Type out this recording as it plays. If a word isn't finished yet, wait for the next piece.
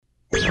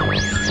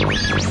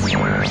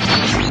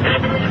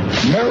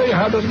Mary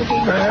had a little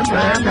lamb.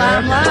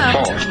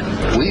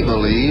 We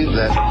believe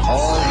that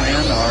all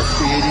men are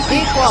created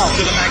equal.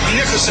 To the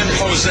magnificent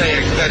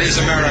mosaic that is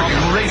America.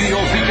 From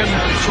radio beacon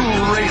to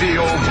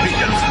radio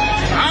beacon.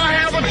 I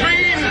have a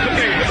dream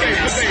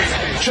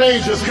today.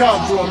 Change has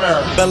come to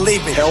America.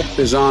 Believe me. Help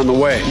is on the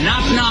way.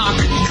 Knock, knock.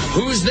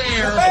 Who's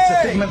there? It's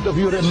a figment of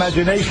your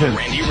imagination.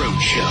 Randi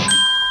Rhodes Show.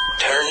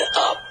 Turn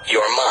up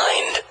your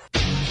mind.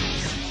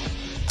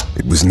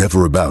 It was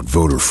never about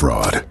voter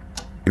fraud.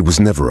 It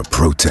was never a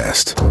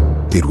protest.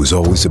 It was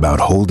always about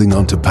holding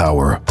on to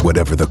power,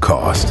 whatever the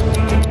cost.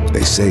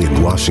 They say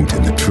in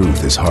Washington the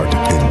truth is hard to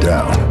pin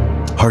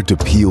down, hard to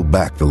peel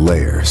back the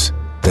layers,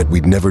 that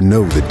we'd never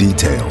know the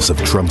details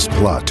of Trump's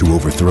plot to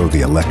overthrow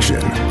the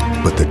election.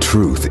 But the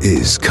truth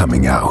is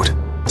coming out,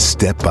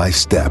 step by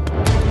step,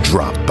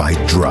 drop by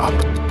drop,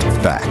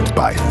 fact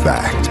by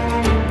fact.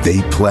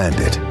 They planned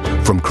it.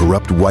 From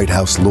corrupt White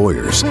House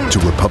lawyers to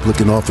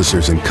Republican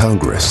officers in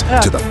Congress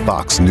to the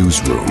Fox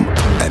newsroom.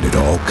 And it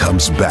all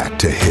comes back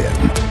to him,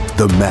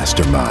 the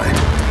mastermind,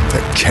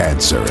 the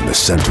cancer in the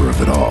center of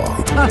it all.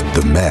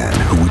 The man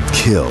who would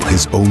kill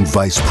his own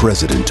vice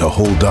president to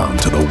hold on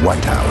to the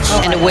White House.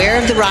 And aware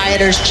of the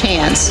rioters'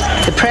 chants,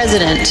 the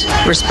president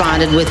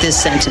responded with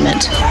this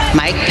sentiment: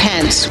 Mike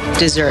Pence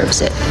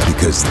deserves it.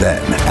 Because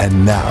then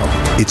and now,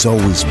 it's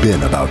always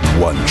been about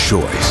one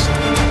choice: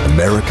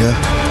 America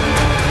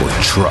or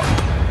Trump.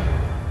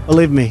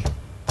 Believe me.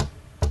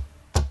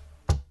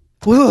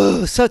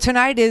 Woo. So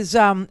tonight is,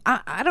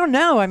 I don't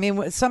know. I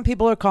mean, some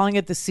people are calling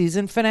it the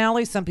season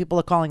finale. Some people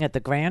are calling it the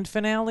grand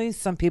finale.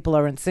 Some people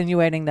are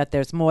insinuating that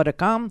there's more to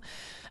come.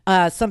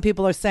 Some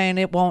people are saying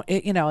it'll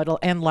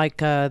end like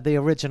the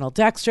original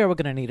Dexter. We're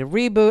going to need a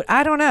reboot.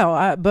 I don't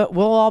know, but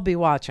we'll all be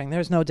watching.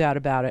 There's no doubt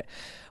about it.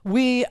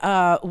 We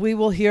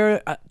will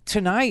hear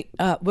tonight,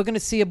 we're going to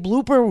see a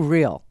blooper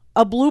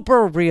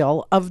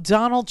reel of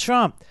Donald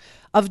Trump.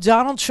 Of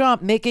Donald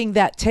Trump making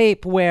that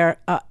tape where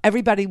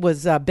everybody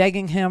was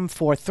begging him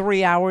for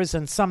 3 hours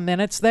and some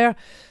minutes there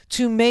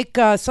to make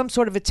some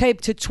sort of a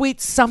tape to tweet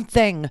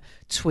something.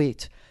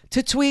 To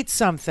tweet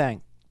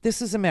something.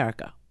 This is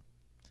America.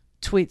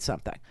 Tweet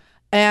something.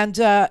 And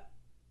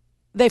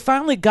they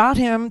finally got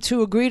him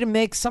to agree to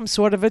make some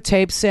sort of a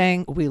tape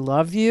saying, "We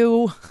love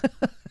you,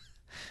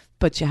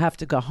 but you have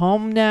to go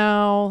home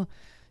now.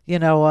 You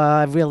know,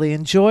 I really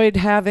enjoyed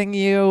having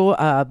you.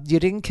 You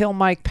didn't kill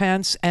Mike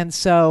Pence. And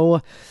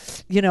so,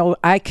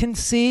 I can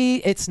see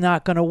it's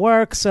not going to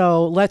work.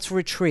 So let's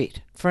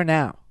retreat for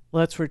now.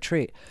 Let's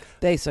retreat,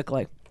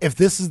 basically." If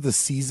this is the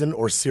season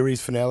or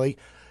series finale,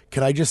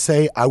 can I just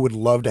say I would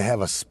love to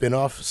have a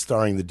spinoff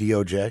starring the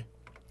DOJ?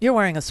 You're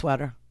wearing a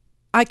sweater.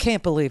 I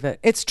can't believe it.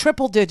 It's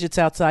triple digits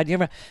outside.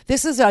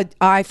 This is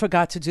I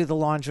forgot to do the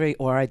laundry,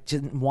 or I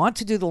didn't want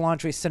to do the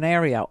laundry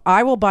scenario.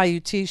 I will buy you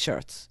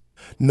T-shirts.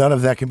 None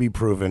of that can be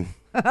proven.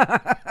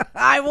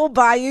 I will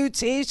buy you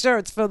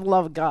T-shirts, for the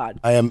love of God.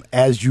 I am,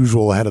 as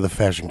usual, ahead of the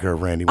fashion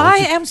curve, Randy. I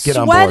am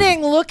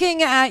sweating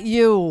looking at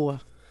you.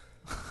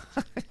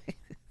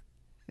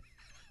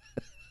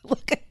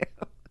 Look at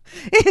you.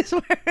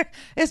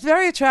 It's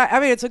very attractive. I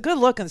mean, it's a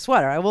good-looking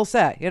sweater, I will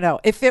say.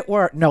 If it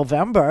were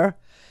November,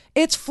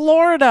 it's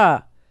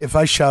Florida. If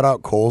I shout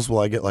out Kohl's, will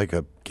I get like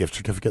a gift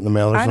certificate in the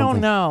mail or something? I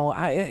don't know.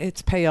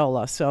 It's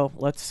payola, so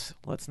let's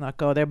not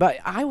go there. But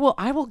I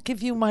will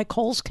give you my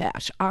Kohl's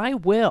cash. I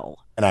will.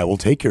 And I will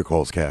take your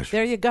Kohl's cash.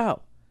 There you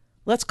go.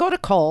 Let's go to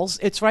Kohl's.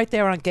 It's right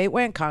there on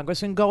Gateway and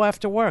Congress, and go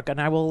after work, and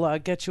I will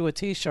get you a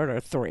T-shirt or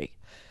 3.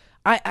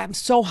 I'm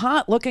so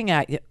hot looking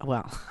at you.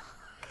 Well,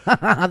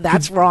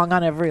 that's wrong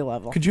on every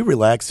level. Could you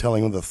relax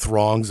telling the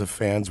throngs of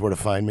fans where to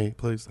find me,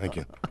 please? Thank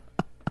you.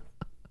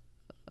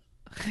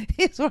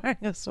 He's wearing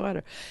a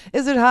sweater.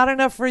 Is it hot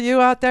enough for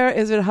you out there?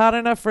 Is it hot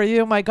enough for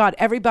you? My God,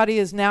 everybody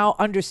is now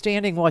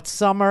understanding what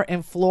summer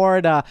in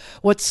Florida,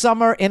 what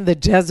summer in the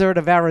desert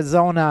of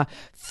Arizona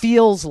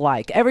feels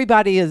like.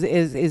 Everybody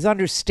is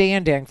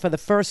understanding for the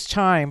first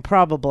time,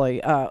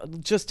 probably,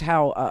 just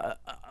how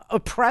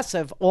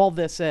oppressive all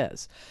this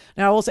is.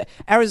 Now, I will say,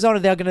 Arizona,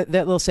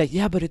 they'll say,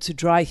 yeah, but it's a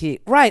dry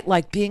heat. Right,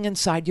 like being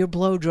inside your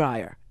blow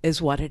dryer is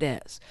what it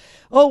is.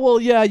 Oh, well,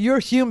 yeah, you're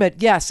humid.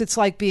 Yes, it's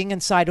like being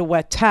inside a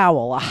wet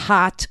towel, a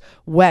hot,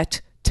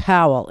 wet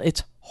towel.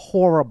 It's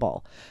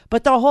horrible.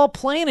 But the whole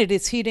planet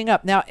is heating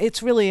up. Now,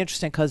 it's really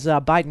interesting because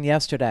Biden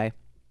yesterday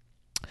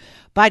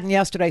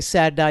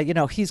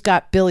said, he's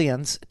got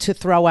billions to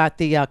throw at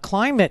the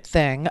climate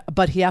thing,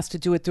 but he has to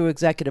do it through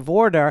executive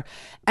order.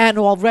 And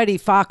already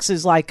Fox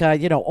is like,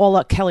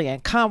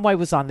 Kellyanne Conway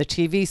was on the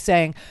TV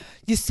saying,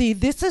 you see,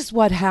 this is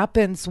what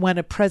happens when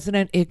a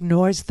president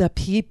ignores the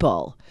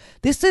people.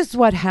 This is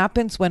what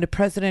happens when a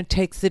president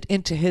takes it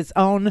into his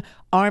own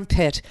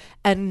armpit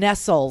and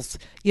nestles,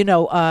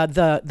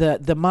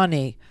 the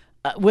money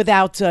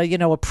without,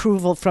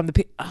 approval from the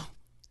people.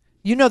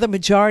 The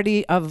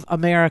majority of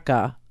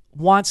America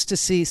wants to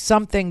see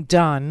something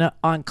done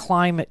on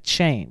climate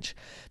change.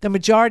 The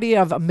majority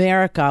of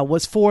America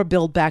was for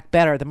Build Back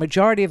Better. The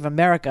majority of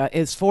America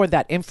is for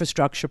that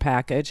infrastructure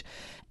package.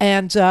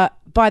 And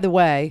by the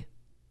way,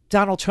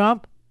 Donald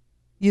Trump,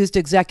 used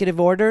executive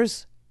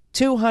orders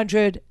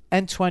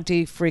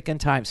 220 freaking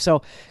times.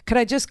 So could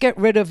I just get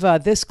rid of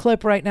this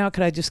clip right now?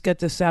 Could I just get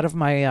this out of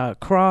my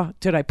craw?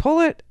 Did I pull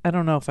it? I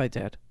don't know if I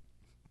did.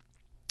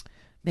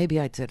 Maybe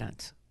I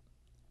didn't.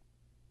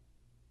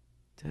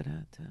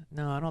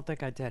 No, I don't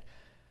think I did.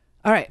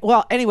 All right.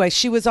 Well, anyway,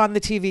 she was on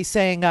the TV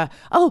saying,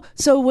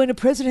 so when a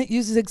president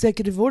uses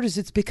executive orders,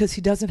 it's because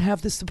he doesn't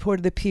have the support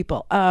of the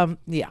people.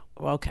 Yeah.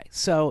 Well, okay.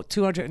 So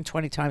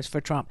 220 times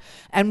for Trump.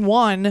 And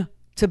one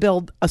to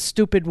build a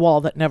stupid wall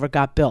that never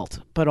got built,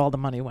 but all the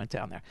money went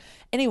down there.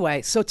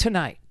 Anyway, so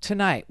tonight,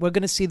 we're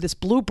going to see this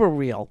blooper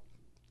reel.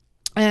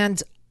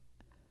 And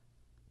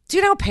do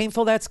you know how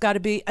painful that's got to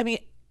be? I mean,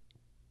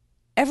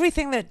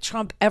 everything that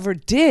Trump ever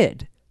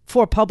did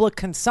for public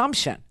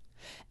consumption,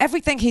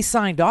 everything he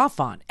signed off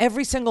on,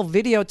 every single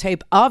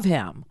videotape of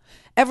him,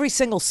 every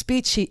single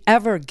speech he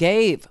ever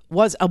gave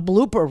was a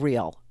blooper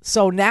reel.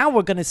 So now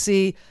we're going to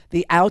see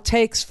the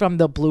outtakes from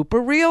the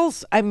blooper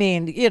reels. I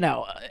mean,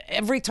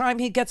 every time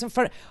he gets in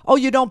front of,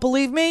 you don't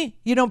believe me?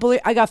 You don't believe?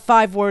 I got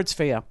 5 words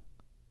for you.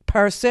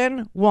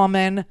 Person,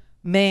 woman,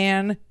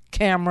 man,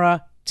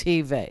 camera,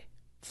 TV.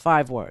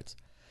 5 words.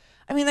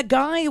 I mean, the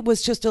guy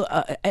was just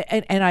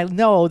and I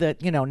know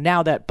that,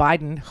 now that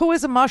Biden, who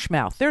is a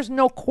mushmouth, there's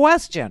no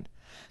question.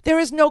 There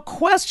is no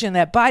question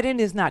that Biden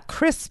is not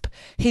crisp.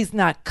 He's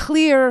not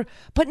clear,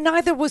 but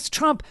neither was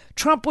Trump.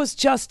 Trump was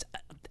just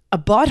a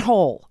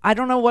butthole. I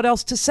don't know what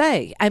else to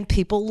say. And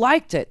people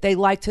liked it. They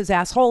liked his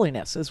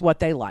assholiness is what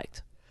they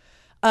liked.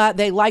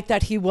 They liked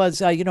that he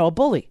was, a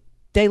bully.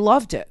 They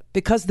loved it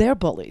because they're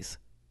bullies.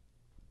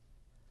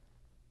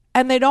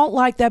 And they don't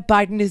like that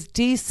Biden is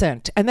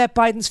decent and that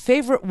Biden's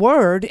favorite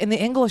word in the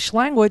English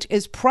language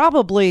is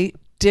probably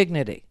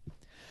dignity.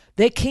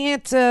 They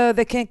can't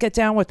get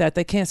down with that.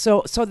 They can't.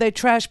 So they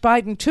trash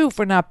Biden too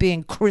for not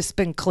being crisp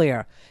and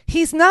clear.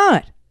 He's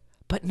not,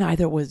 but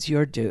neither was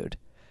your dude.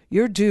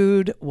 Your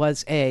dude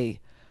was a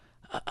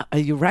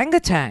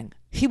orangutan.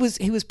 He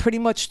was pretty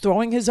much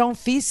throwing his own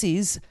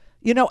feces,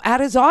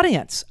 at his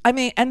audience. I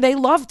mean, and they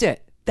loved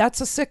it. That's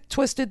a sick,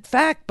 twisted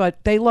fact,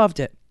 but they loved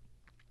it.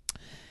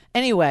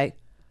 Anyway,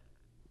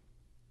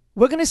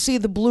 we're going to see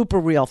the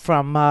blooper reel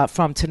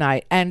from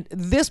tonight, and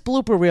this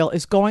blooper reel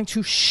is going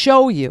to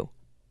show you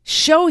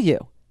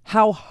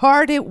how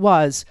hard it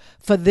was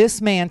for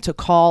this man to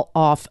call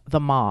off the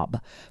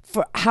mob,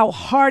 for how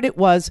hard it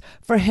was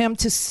for him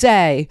to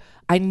say,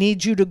 I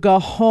need you to go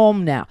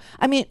home now.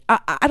 I mean,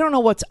 I don't know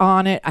what's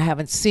on it. I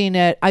haven't seen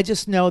it. I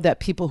just know that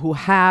people who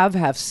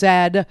have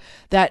said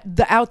that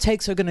the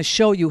outtakes are going to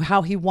show you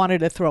how he wanted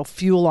to throw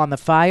fuel on the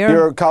fire.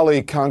 Your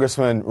colleague,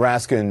 Congressman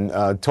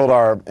Raskin, told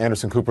our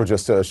Anderson Cooper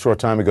just a short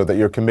time ago that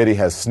your committee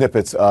has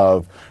snippets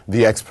of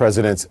the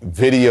ex-president's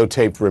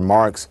videotaped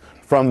remarks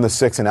from the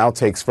 6th and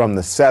outtakes from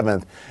the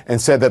 7th, and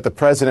said that the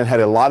president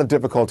had a lot of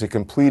difficulty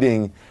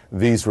completing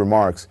these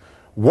remarks.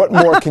 What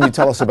more can you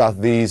tell us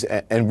about these,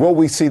 and will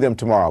we see them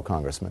tomorrow,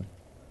 Congressman?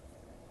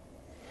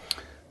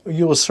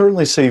 You will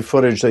certainly see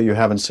footage that you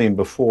haven't seen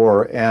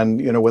before, and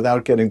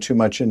without getting too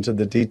much into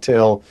the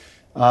detail,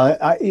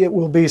 it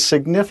will be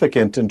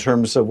significant in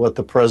terms of what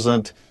the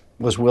president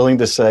was willing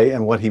to say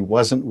and what he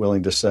wasn't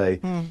willing to say.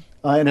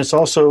 And it's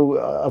also,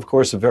 of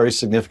course, very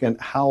significant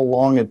how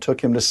long it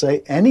took him to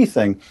say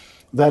anything.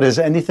 That is,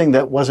 anything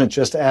that wasn't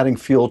just adding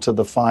fuel to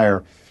the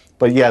fire.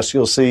 But yes,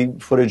 you'll see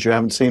footage you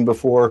haven't seen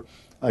before.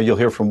 You'll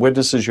hear from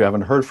witnesses you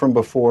haven't heard from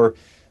before.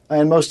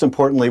 And most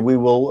importantly, we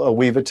will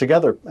weave it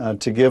together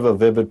to give a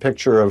vivid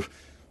picture of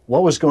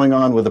what was going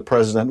on with the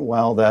president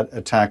while that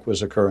attack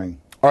was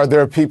occurring. Are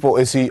there people,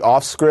 is he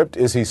off script?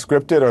 Is he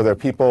scripted? Are there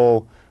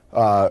people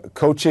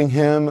coaching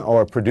him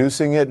or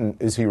producing it?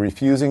 And is he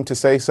refusing to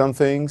say some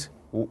things?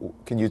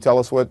 Can you tell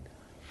us what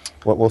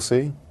we'll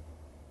see?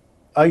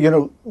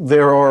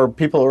 There are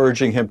people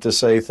urging him to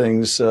say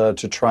things to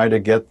try to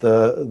get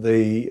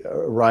the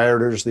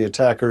rioters, the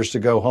attackers, to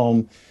go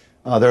home.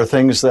 There are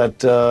things that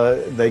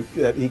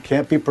that he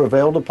can't be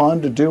prevailed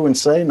upon to do and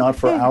say, not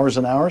for hours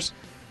and hours.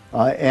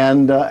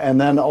 And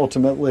then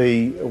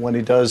ultimately, when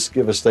he does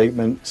give a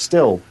statement,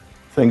 still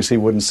things he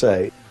wouldn't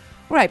say.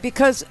 Right,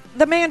 because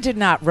the man did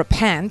not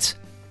repent.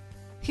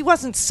 He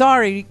wasn't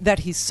sorry that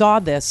he saw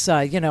this,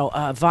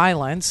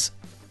 violence.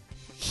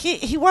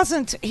 He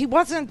wasn't,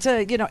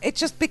 it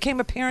just became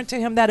apparent to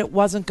him that it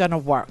wasn't going to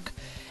work.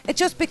 It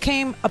just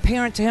became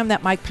apparent to him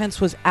that Mike Pence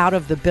was out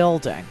of the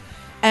building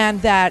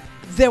and that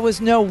there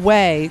was no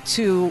way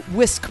to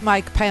whisk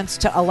Mike Pence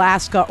to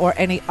Alaska or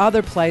any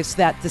other place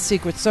that the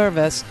Secret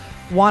Service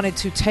wanted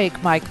to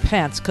take Mike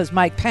Pence, because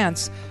Mike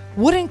Pence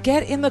wouldn't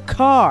get in the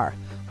car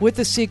with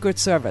the Secret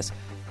Service.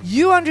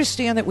 You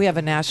understand that we have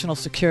a national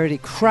security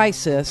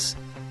crisis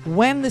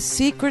when the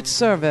Secret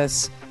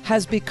Service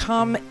has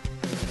become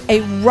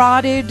a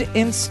rotted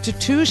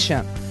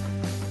institution.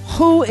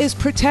 Who is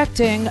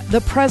protecting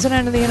the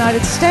President of the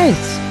United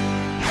States?